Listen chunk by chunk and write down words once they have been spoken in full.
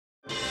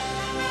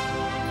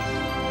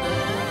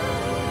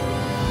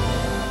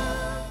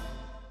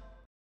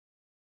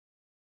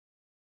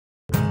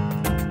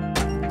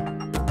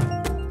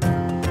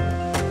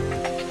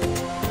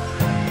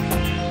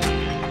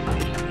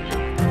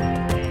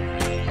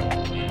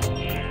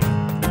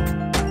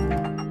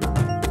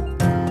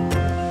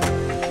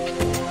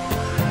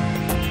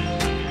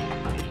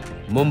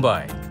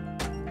Mumbai,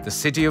 the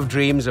city of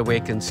dreams,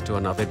 awakens to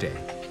another day.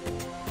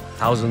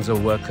 Thousands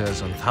of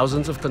workers on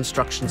thousands of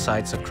construction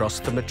sites across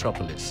the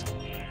metropolis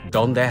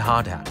don their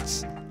hard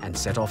hats and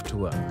set off to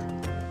work.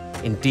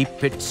 In deep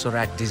pits or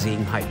at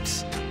dizzying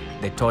heights,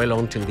 they toil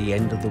on till the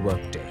end of the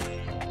workday.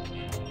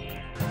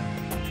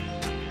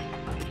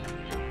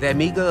 Their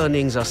meager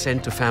earnings are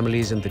sent to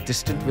families in the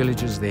distant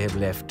villages they have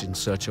left in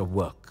search of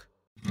work.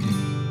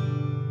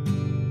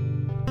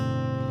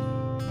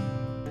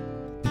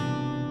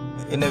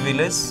 In a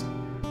village,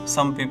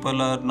 some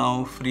people are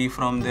now free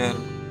from their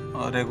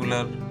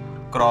regular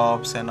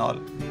crops and all.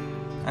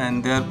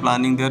 And they are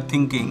planning, they are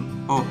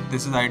thinking, oh,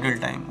 this is idle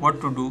time.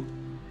 What to do?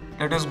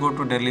 Let us go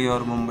to Delhi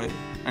or Mumbai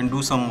and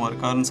do some work,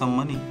 earn some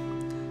money.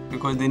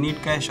 Because they need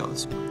cash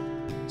also.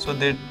 So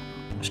they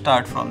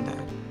start from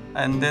there.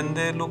 And then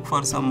they look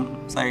for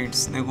some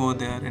sites, they go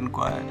there,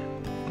 inquire.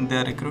 And they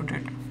are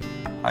recruited.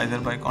 Either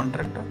by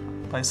contractor,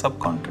 by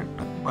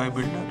subcontractor, by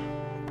builder.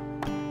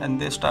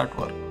 And they start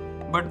work.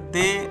 But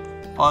they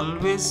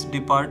always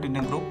depart in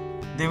a group.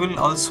 They will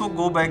also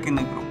go back in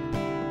a group.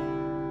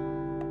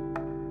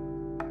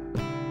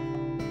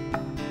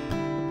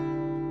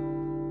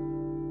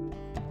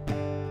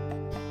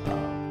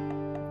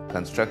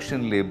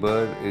 Construction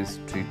labor is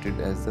treated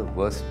as the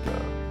worst,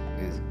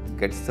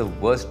 gets the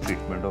worst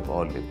treatment of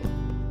all labor.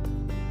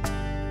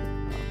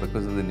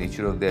 Because of the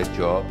nature of their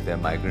job, they are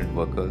migrant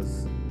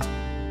workers.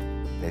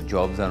 Their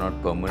jobs are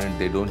not permanent.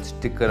 They don't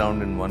stick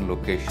around in one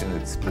location.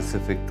 It's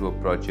specific to a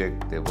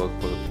project. They work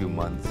for a few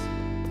months.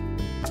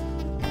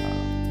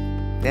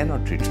 They are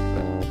not treated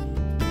well.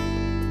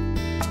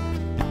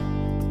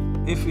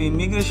 If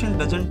immigration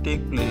doesn't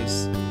take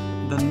place,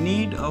 the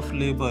need of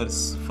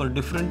laborers for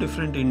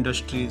different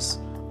industries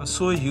are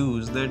so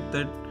huge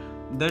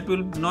that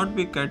will not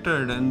be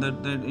catered, and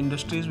that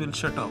industries will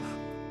shut off.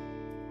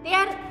 They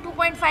are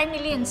 2.5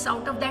 million.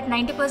 Out of that,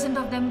 90%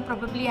 of them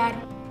probably are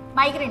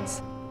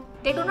migrants.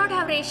 They do not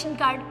have ration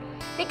card.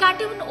 They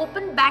can't even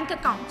open bank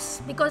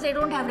accounts because they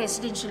don't have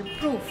residential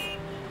proof.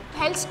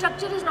 Health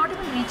structure is not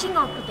even reaching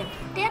out to them.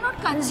 They are not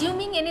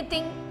consuming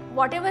anything.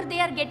 Whatever they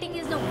are getting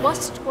is the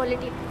worst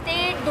quality.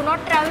 They do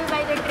not travel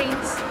by the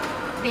trains.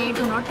 They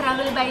do not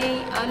travel by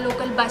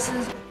local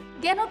buses.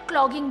 They are not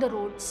clogging the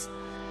roads.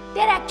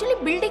 They are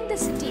actually building the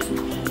city.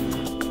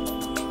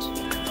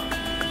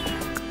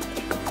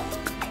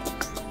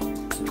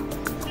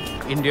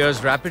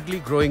 India's rapidly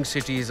growing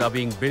cities are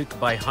being built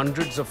by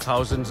hundreds of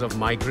thousands of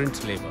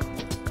migrant labor.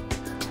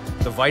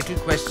 The vital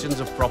questions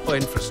of proper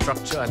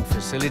infrastructure and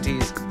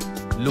facilities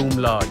loom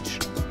large,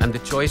 and the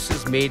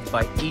choices made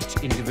by each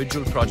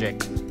individual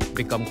project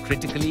become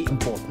critically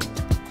important.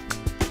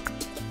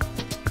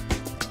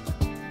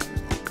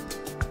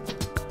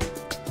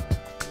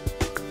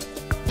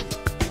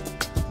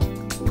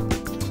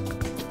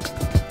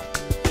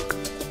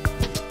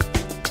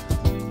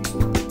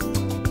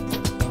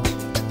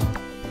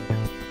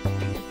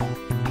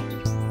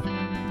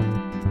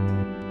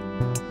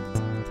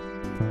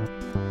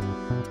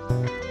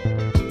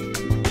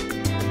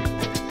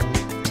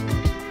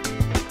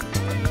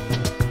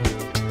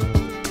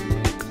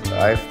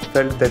 I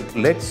felt that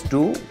let's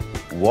do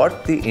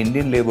what the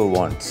Indian labor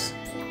wants,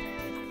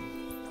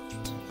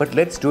 but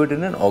let's do it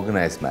in an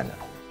organized manner.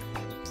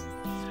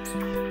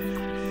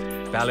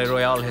 Palais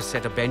Royale has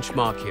set a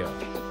benchmark here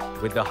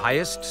with the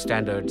highest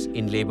standards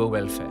in labor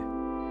welfare.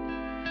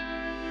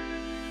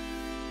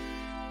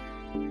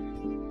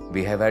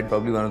 We have had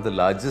probably one of the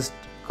largest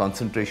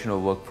concentration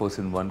of workforce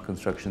in one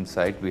construction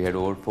site. We had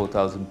over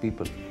 4,000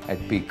 people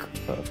at peak.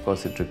 Of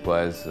course, it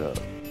requires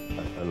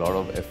a lot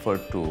of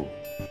effort to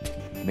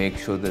make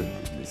sure that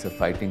it's a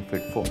fighting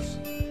fit force.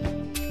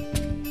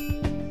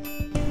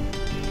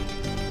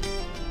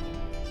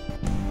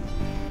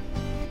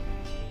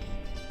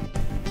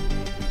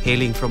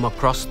 Hailing from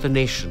across the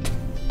nation,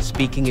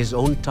 speaking his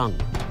own tongue,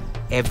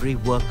 every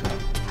worker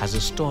has a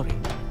story.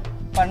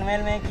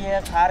 Panvel में किया,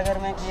 खारघर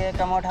में किया,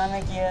 कमोठा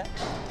में किया,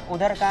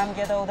 उधर काम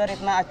किया तो उधर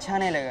इतना अच्छा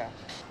नहीं लगा।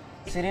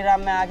 श्री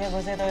राम में आके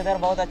घुसे तो इधर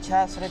बहुत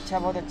अच्छा, सुरक्षा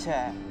बहुत अच्छा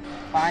है।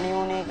 पानी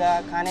उनी का,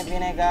 खाने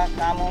पीने का,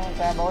 काम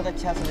का बहुत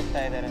अच्छा सुविधा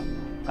है इधर।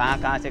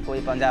 कहाँ से कोई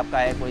पंजाब का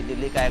है, कोई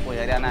दिल्ली का है, कोई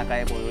हरियाणा का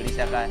है, कोई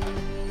उड़ीसा का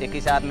है। एक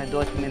ही साथ में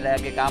दोस्त मिल रहा है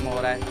कि काम हो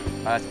रहा है,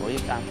 बस वही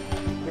काम।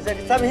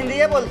 जैसे सब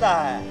हिंदी बोलता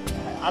है,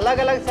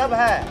 अलग-अलग सब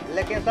है,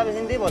 लेकिन सब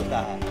हिंदी बोलता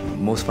है।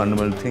 Most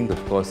fundamental thing, of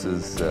course,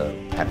 is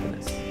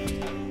happiness.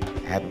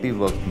 Happy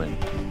workmen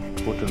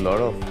put a lot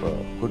of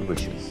good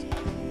wishes,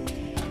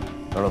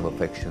 a lot of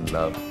affection,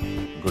 love,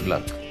 good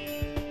luck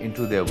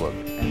into their work,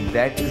 and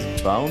that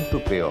is bound to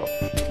pay off.